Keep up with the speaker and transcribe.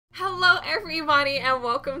Hello everybody and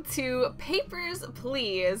welcome to Papers,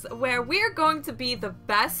 Please, where we're going to be the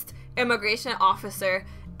best immigration officer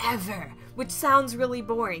ever, which sounds really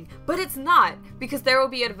boring, but it's not, because there will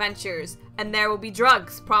be adventures, and there will be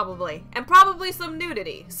drugs, probably, and probably some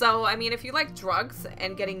nudity. So, I mean, if you like drugs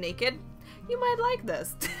and getting naked, you might like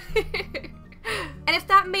this. And if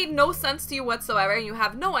that made no sense to you whatsoever and you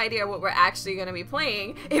have no idea what we're actually going to be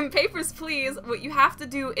playing, in Papers, Please, what you have to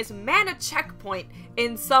do is man a checkpoint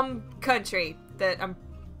in some country that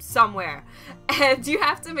somewhere, and you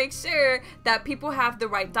have to make sure that people have the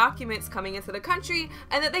right documents coming into the country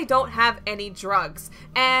and that they don't have any drugs.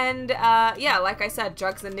 And yeah, like I said,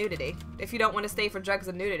 drugs and nudity. If you don't want to stay for drugs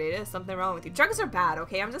and nudity, there's something wrong with you. Drugs are bad,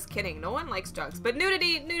 okay? I'm just kidding. No one likes drugs, but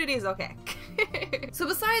nudity is okay. So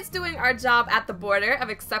besides doing our job at the border of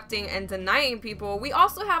accepting and denying people, we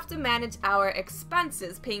also have to manage our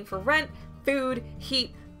expenses, paying for rent, food,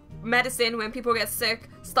 heat, medicine when people get sick,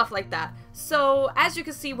 stuff like that. So as you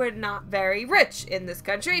can see, we're not very rich in this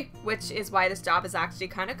country, which is why this job is actually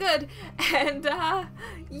kind of good. And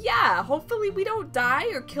yeah, hopefully we don't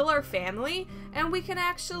die or kill our family and we can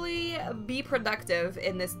actually be productive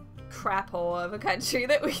in this crap hole of a country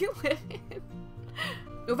that we live in.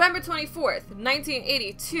 November 24th,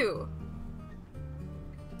 1982.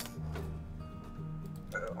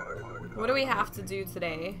 What do we have to do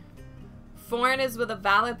today? Foreigners with a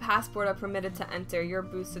valid passport are permitted to enter. Your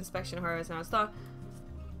boost inspection hardware is now installed.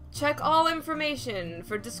 Check all information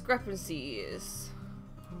for discrepancies.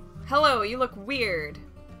 Hello, you look weird.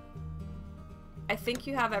 I think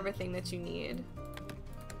you have everything that you need.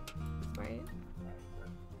 Right?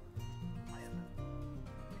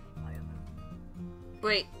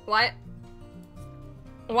 Wait, what?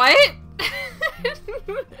 What?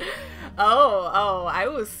 Oh, I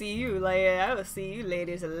will see you later. I will see you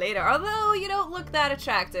ladies later. Although you don't look that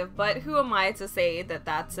attractive, but who am I to say that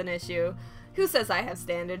that's an issue? Who says I have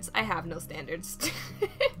standards? I have no standards.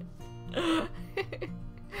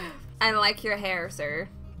 I like your hair, sir.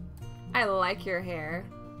 I like your hair.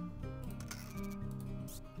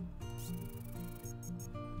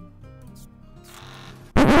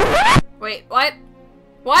 Wait, what?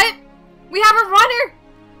 What? We have a runner!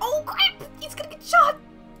 Oh crap! He's gonna get shot!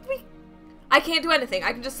 I can't do anything.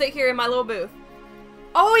 I can just sit here in my little booth.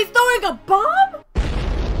 Oh, he's throwing a bomb?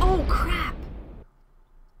 Oh crap.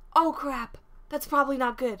 Oh crap. That's probably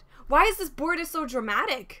not good. Why is this border so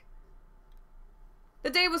dramatic? The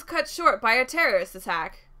day was cut short by a terrorist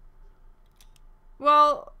attack.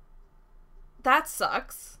 Well, that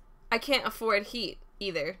sucks. I can't afford heat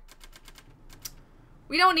either.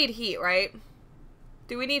 We don't need heat, right?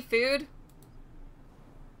 Do we need food?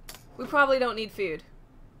 We probably don't need food.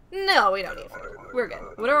 No, we don't need food. We're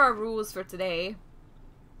good. What are our rules for today?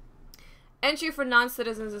 Entry for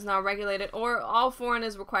non-citizens is not regulated, or all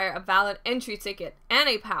foreigners require a valid entry ticket and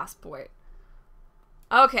a passport.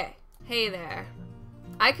 Okay. Hey there.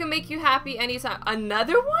 I can make you happy anytime.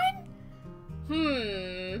 Another one?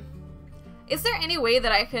 Is there any way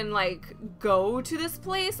that I can, like, go to this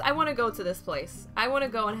place? I want to go to this place. I want to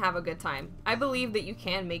go and have a good time. I believe that you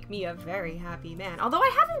can make me a very happy man. Although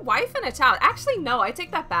I have a wife and a child. Actually, no, I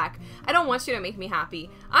take that back. I don't want you to make me happy.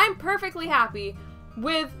 I'm perfectly happy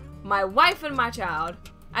with my wife and my child.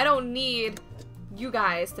 I don't need you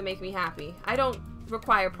guys to make me happy. I don't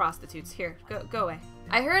require prostitutes. Here, go away.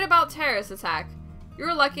 I heard about terrorist attack.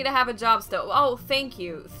 You're lucky to have a job still. Oh, thank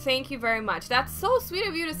you. Thank you very much. That's so sweet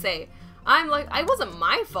of you to say. I'm like, it wasn't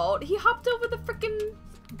my fault. He hopped over the freaking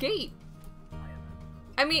gate.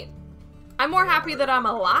 I mean, I'm more happy that I'm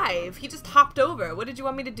alive. He just hopped over. What did you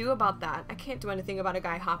want me to do about that? I can't do anything about a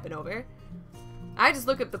guy hopping over. I just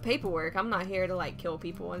look at the paperwork. I'm not here to, like, kill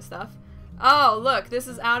people and stuff. Oh, look, this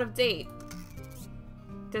is out of date.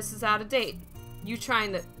 This is out of date. You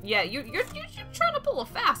trying to, yeah, you're trying to pull a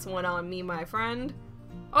fast one on me, my friend.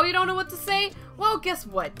 Oh, you don't know what to say? Well, guess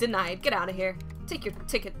what? Denied. Get out of here. Take your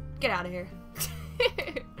ticket. Get out of here.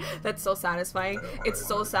 That's so satisfying. It's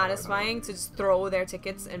so satisfying to just throw their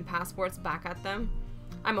tickets and passports back at them.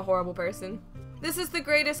 I'm a horrible person. This is the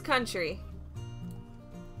greatest country.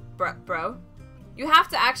 Bro. You have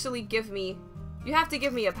to actually give me... You have to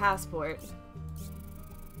give me a passport.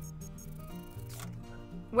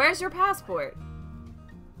 Where's your passport?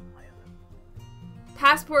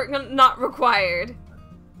 Passport not required.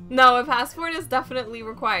 No, a passport is definitely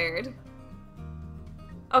required.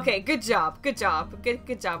 Okay, good job. Good job.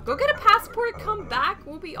 Good job. Go get a passport, come back,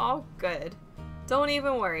 we'll be all good. Don't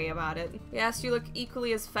even worry about it. Yes, you look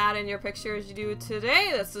equally as fat in your picture as you do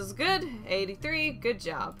today. This is good. 83, good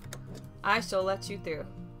job. I shall let you through.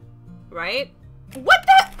 Right? What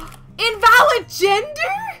the? Invalid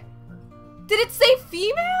gender? Did it say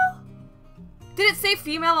female? Did it say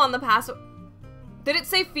female on the passport? Did it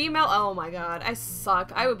say female? Oh my god, I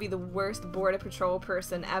suck. I would be the worst border patrol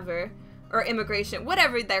person ever. Or immigration,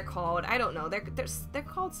 whatever they're called. I don't know. They're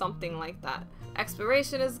called something like that.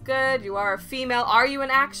 Expiration is good. You are a female. Are you an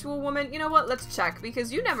actual woman? You know what? Let's check,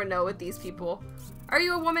 because you never know with these people. Are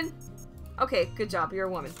you a woman? Okay, good job. You're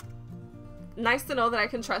a woman. Nice to know that I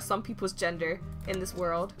can trust some people's gender in this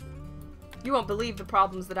world. You won't believe the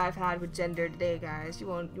problems that I've had with gender today, guys. You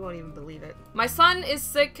won't even believe it. My son is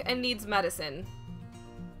sick and needs medicine.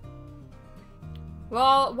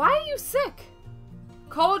 Well, why are you sick?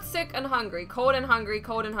 Cold, sick, and hungry. Cold and hungry,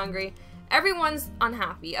 cold and hungry. Everyone's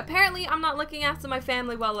unhappy. Apparently, I'm not looking after my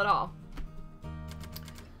family well at all.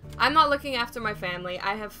 I'm not looking after my family.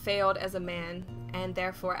 I have failed as a man, and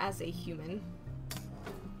therefore as a human.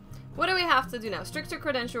 What do we have to do now? Stricter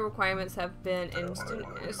credential requirements have been in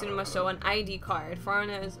student must show an ID card.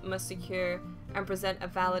 Foreigners must secure and present a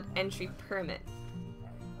valid entry permit.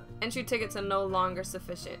 Entry tickets are no longer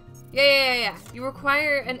sufficient. Yeah. You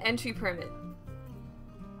require an entry permit.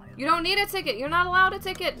 You don't need a ticket. You're not allowed a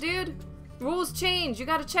ticket, dude. Rules change. You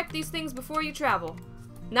gotta check these things before you travel.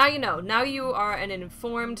 Now you know. Now you are an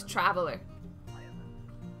informed traveler.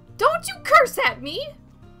 Don't you curse at me!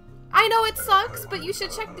 I know it sucks, but you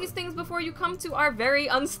should check these things before you come to our very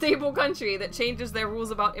unstable country that changes their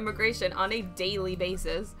rules about immigration on a daily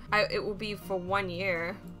basis. It will be for 1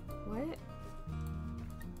 year. What?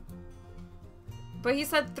 But he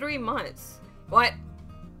said 3 months. What?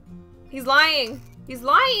 He's lying! He's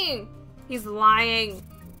lying! He's lying!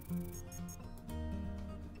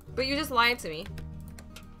 But you just lied to me.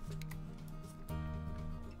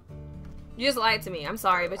 You just lied to me. I'm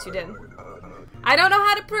sorry, but you didn't. I don't know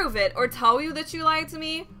how to prove it or tell you that you lied to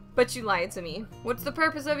me, but you lied to me. What's the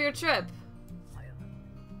purpose of your trip?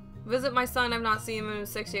 Visit my son. I've not seen him in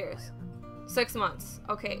 6 years. 6 months.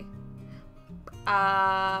 Okay.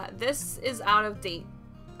 This is out of date,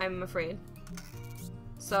 I'm afraid.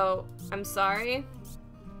 So, I'm sorry,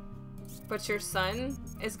 but your son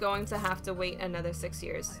is going to have to wait another 6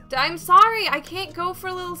 years. I'm sorry, I can't go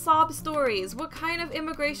for little sob stories. What kind of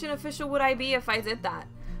immigration official would I be if I did that?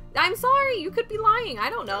 I'm sorry, you could be lying. I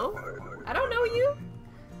don't know. I don't know you.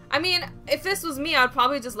 I mean, if this was me, I'd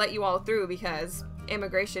probably just let you all through because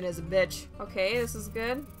immigration is a bitch. Okay, this is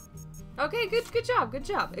good. Okay, good job, good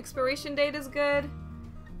job. Expiration date is good.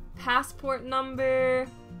 Passport number.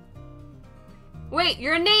 Wait,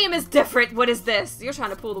 your name is different. What is this? You're trying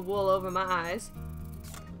to pull the wool over my eyes.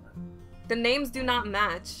 The names do not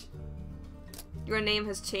match. Your name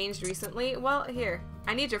has changed recently. Well, here.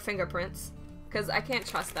 I need your fingerprints. Because I can't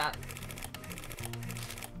trust that.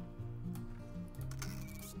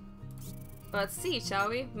 Let's see, shall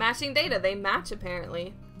we? Matching data. They match,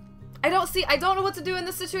 apparently. I don't know what to do in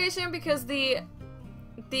this situation because the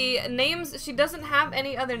names, she doesn't have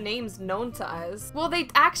any other names known to us. Well, they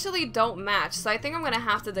actually don't match, so I think I'm gonna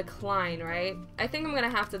have to decline, right? I think I'm gonna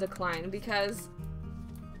have to decline because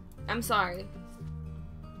I'm sorry.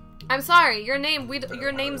 I'm sorry, your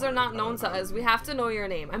names are not known to us. We have to know your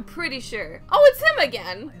name. I'm pretty sure. Oh, it's him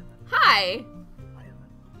again! Hi!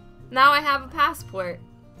 Now I have a passport.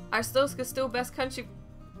 Our still best country.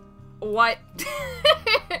 What?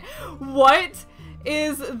 What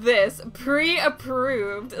is this?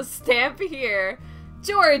 Pre-approved. Stamp here.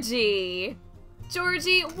 Georgie!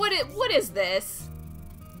 Georgie, what is this?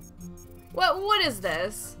 What is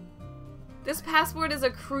this? This passport is a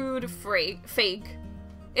crude fake.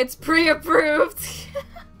 It's pre-approved.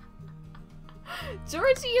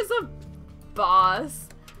 Georgie is a boss.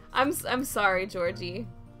 I'm sorry, Georgie.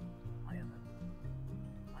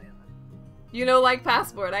 You know, like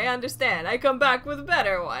passport, I understand. I come back with a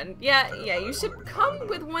better one. Yeah, you should come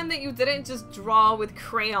with one that you didn't just draw with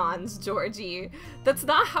crayons, Georgie. That's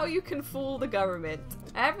not how you can fool the government.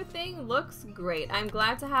 Everything looks great. I'm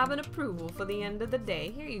glad to have an approval for the end of the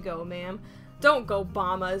day. Here you go, ma'am. Don't go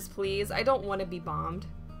bomb us, please. I don't want to be bombed.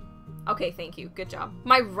 Okay, thank you. Good job.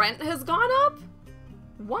 My rent has gone up?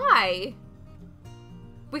 Why?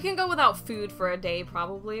 We can go without food for a day,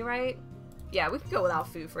 probably, right? Yeah, we can go without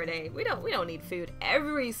food for a day. We don't need food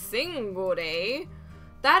every single day.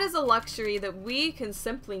 That is a luxury that we can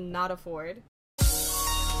simply not afford.